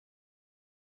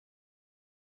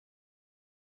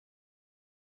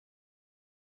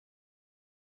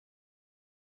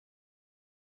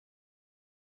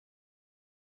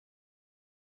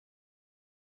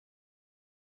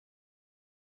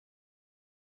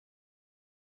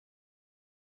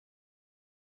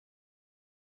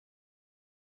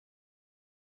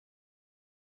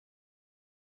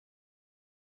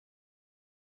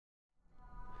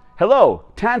Hello,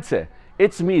 Tanse.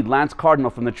 It's me, Lance Cardinal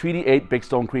from the Treaty 8 Big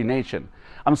Stone Cree Nation.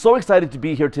 I'm so excited to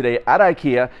be here today at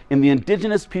IKEA in the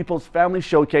Indigenous Peoples Family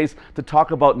Showcase to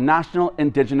talk about National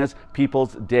Indigenous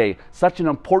Peoples Day. Such an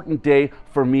important day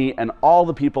for me and all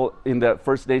the people in the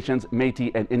First Nations, Métis,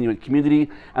 and Inuit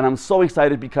community. And I'm so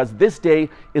excited because this day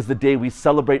is the day we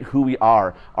celebrate who we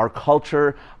are, our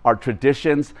culture, our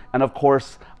traditions, and of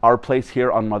course, our place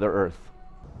here on Mother Earth.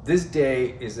 This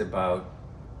day is about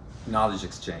knowledge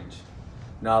exchange,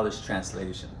 knowledge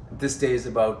translation. This day is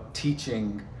about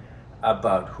teaching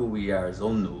about who we are as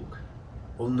Ulnug.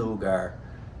 Ulnug are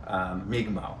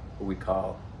Mi'kmaq, who we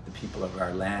call the people of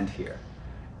our land here.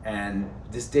 And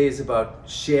this day is about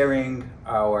sharing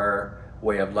our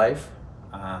way of life,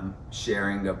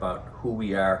 sharing about who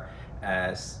we are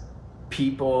as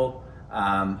people,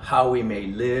 how we may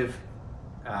live,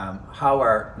 how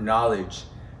our knowledge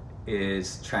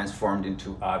is transformed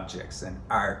into objects and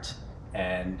art,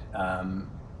 and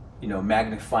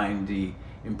magnifying the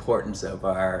importance of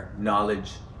our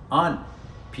knowledge on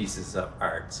pieces of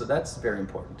art. So that's very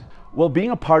important. Well, being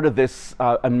a part of this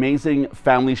amazing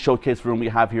family showcase room we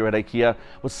have here at IKEA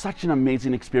was such an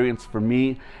amazing experience for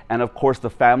me and of course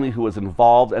the family who was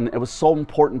involved, and it was so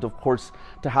important, of course,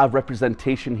 to have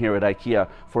representation here at IKEA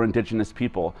for Indigenous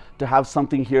people, to have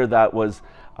something here that was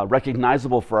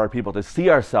recognizable for our people, to see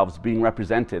ourselves being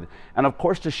represented, and of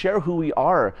course to share who we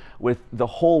are with the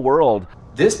whole world.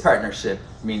 This partnership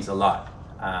means a lot.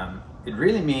 It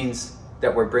really means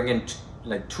that we're bringing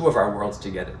like two of our worlds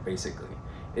together, basically.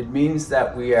 It means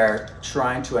that we are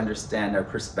trying to understand our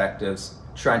perspectives,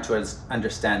 trying to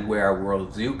understand where our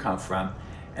worldview come from,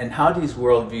 and how these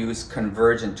worldviews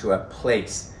converge into a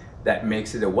place that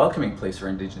makes it a welcoming place for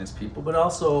Indigenous people, but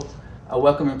also a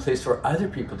welcoming place for other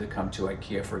people to come to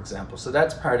IKEA, for example. So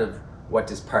that's part of what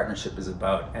this partnership is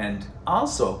about. And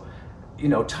also,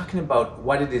 talking about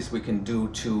what it is we can do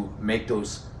to make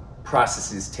those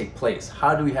processes take place.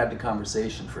 How do we have the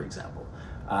conversation, for example?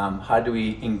 How do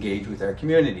we engage with our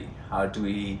community? How do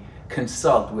we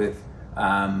consult with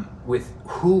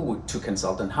who to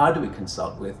consult, and how do we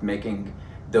consult with making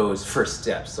those first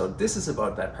steps? So this is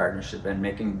about that partnership and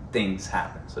making things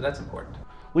happen. So that's important.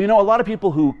 Well, a lot of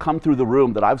people who come through the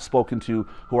room that I've spoken to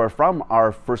who are from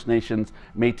our First Nations,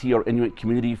 Métis, or Inuit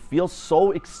community feel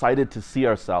so excited to see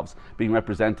ourselves being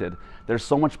represented. There's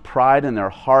so much pride in their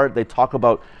heart. They talk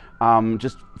about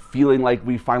just feeling like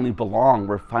we finally belong.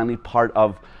 We're finally part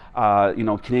of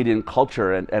Canadian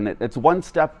culture, and it's one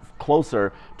step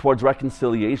closer towards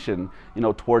reconciliation,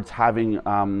 towards having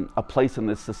a place in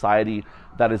this society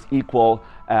that is equal,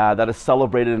 that is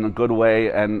celebrated in a good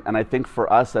way. And I think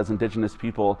for us as Indigenous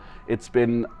people, it's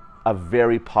been a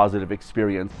very positive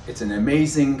experience. It's an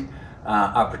amazing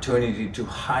opportunity to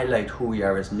highlight who we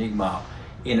are as Mi'kmaq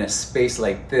in a space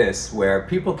like this, where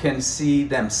people can see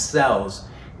themselves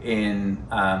in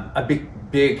a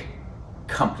big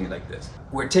company like this.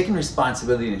 We're taking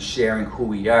responsibility and sharing who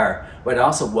we are, but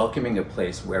also welcoming a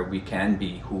place where we can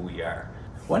be who we are.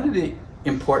 One of the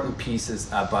important pieces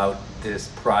about this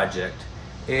project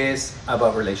is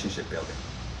about relationship building.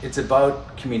 It's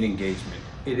about community engagement.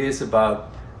 It is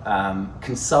about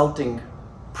consulting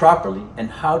properly and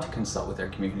how to consult with our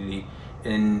community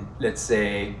in, let's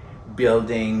say,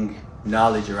 building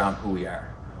knowledge around who we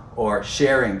are, or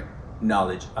sharing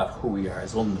knowledge of who we are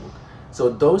as Ulnug. So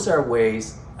those are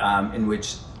ways in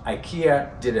which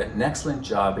IKEA did an excellent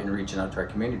job in reaching out to our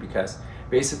community, because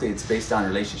basically it's based on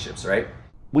relationships, right?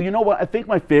 Well, you know what? I think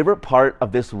my favorite part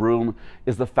of this room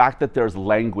is the fact that there's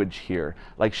language here,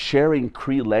 like sharing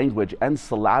Cree language and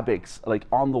syllabics, like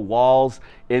on the walls,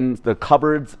 in the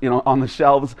cupboards, on the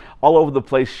shelves, all over the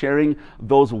place. Sharing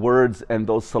those words and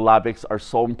those syllabics are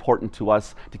so important to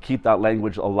us to keep that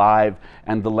language alive.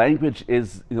 And the language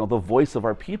is, the voice of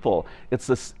our people. It's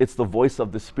the voice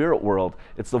of the spirit world.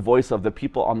 It's the voice of the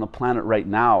people on the planet right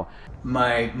now.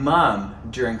 My mom,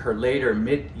 during her later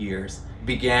mid-years,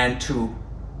 began to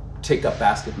take up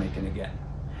basket making again.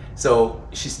 So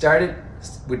she started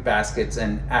with baskets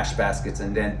and ash baskets,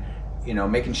 and then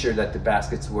making sure that the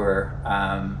baskets were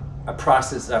a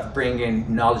process of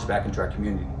bringing knowledge back into our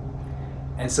community.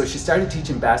 And so she started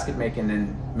teaching basket making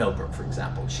in Millbrook, for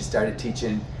example. She started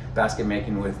teaching basket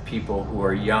making with people who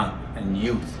are young and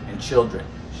youth and children.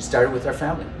 She started with our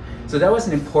family. So that was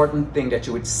an important thing that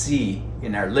you would see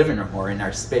in our living room or in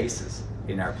our spaces,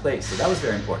 in our place. So that was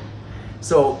very important.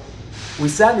 So we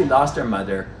sadly lost our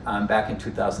mother back in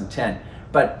 2010,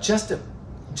 but just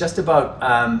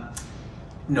about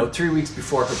 3 weeks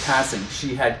before her passing,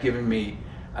 she had given me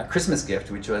a Christmas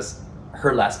gift, which was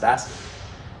her last basket.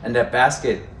 And that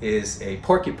basket is a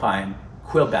porcupine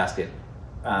quill basket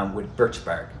with birch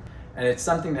bark. And it's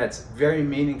something that's very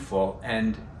meaningful,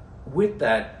 and with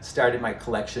that started my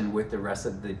collection with the rest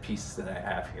of the pieces that I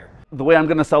have here. The way I'm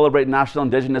going to celebrate National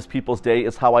Indigenous Peoples Day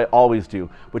is how I always do,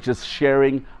 which is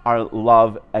sharing our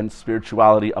love and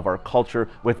spirituality of our culture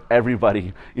with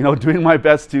everybody. You know, doing my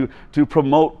best to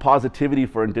promote positivity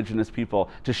for Indigenous people,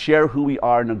 to share who we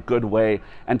are in a good way,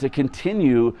 and to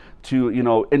continue to, you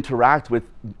know, interact with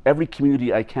every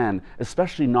community I can,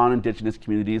 especially non-Indigenous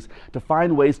communities, to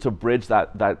find ways to bridge that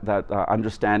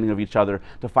understanding of each other,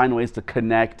 to find ways to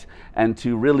connect and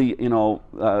to really, you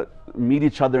know, meet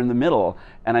each other in the middle.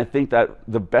 And I think that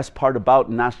the best part about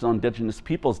National Indigenous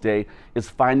Peoples Day is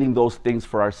finding those things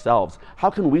for ourselves. How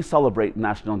can we celebrate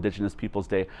National Indigenous Peoples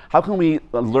Day? How can we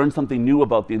learn something new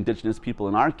about the Indigenous people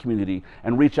in our community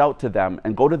and reach out to them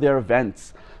and go to their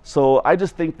events? So I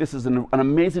just think this is an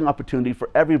amazing opportunity for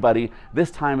everybody this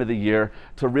time of the year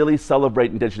to really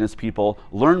celebrate Indigenous people,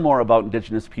 learn more about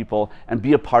Indigenous people, and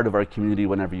be a part of our community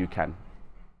whenever you can.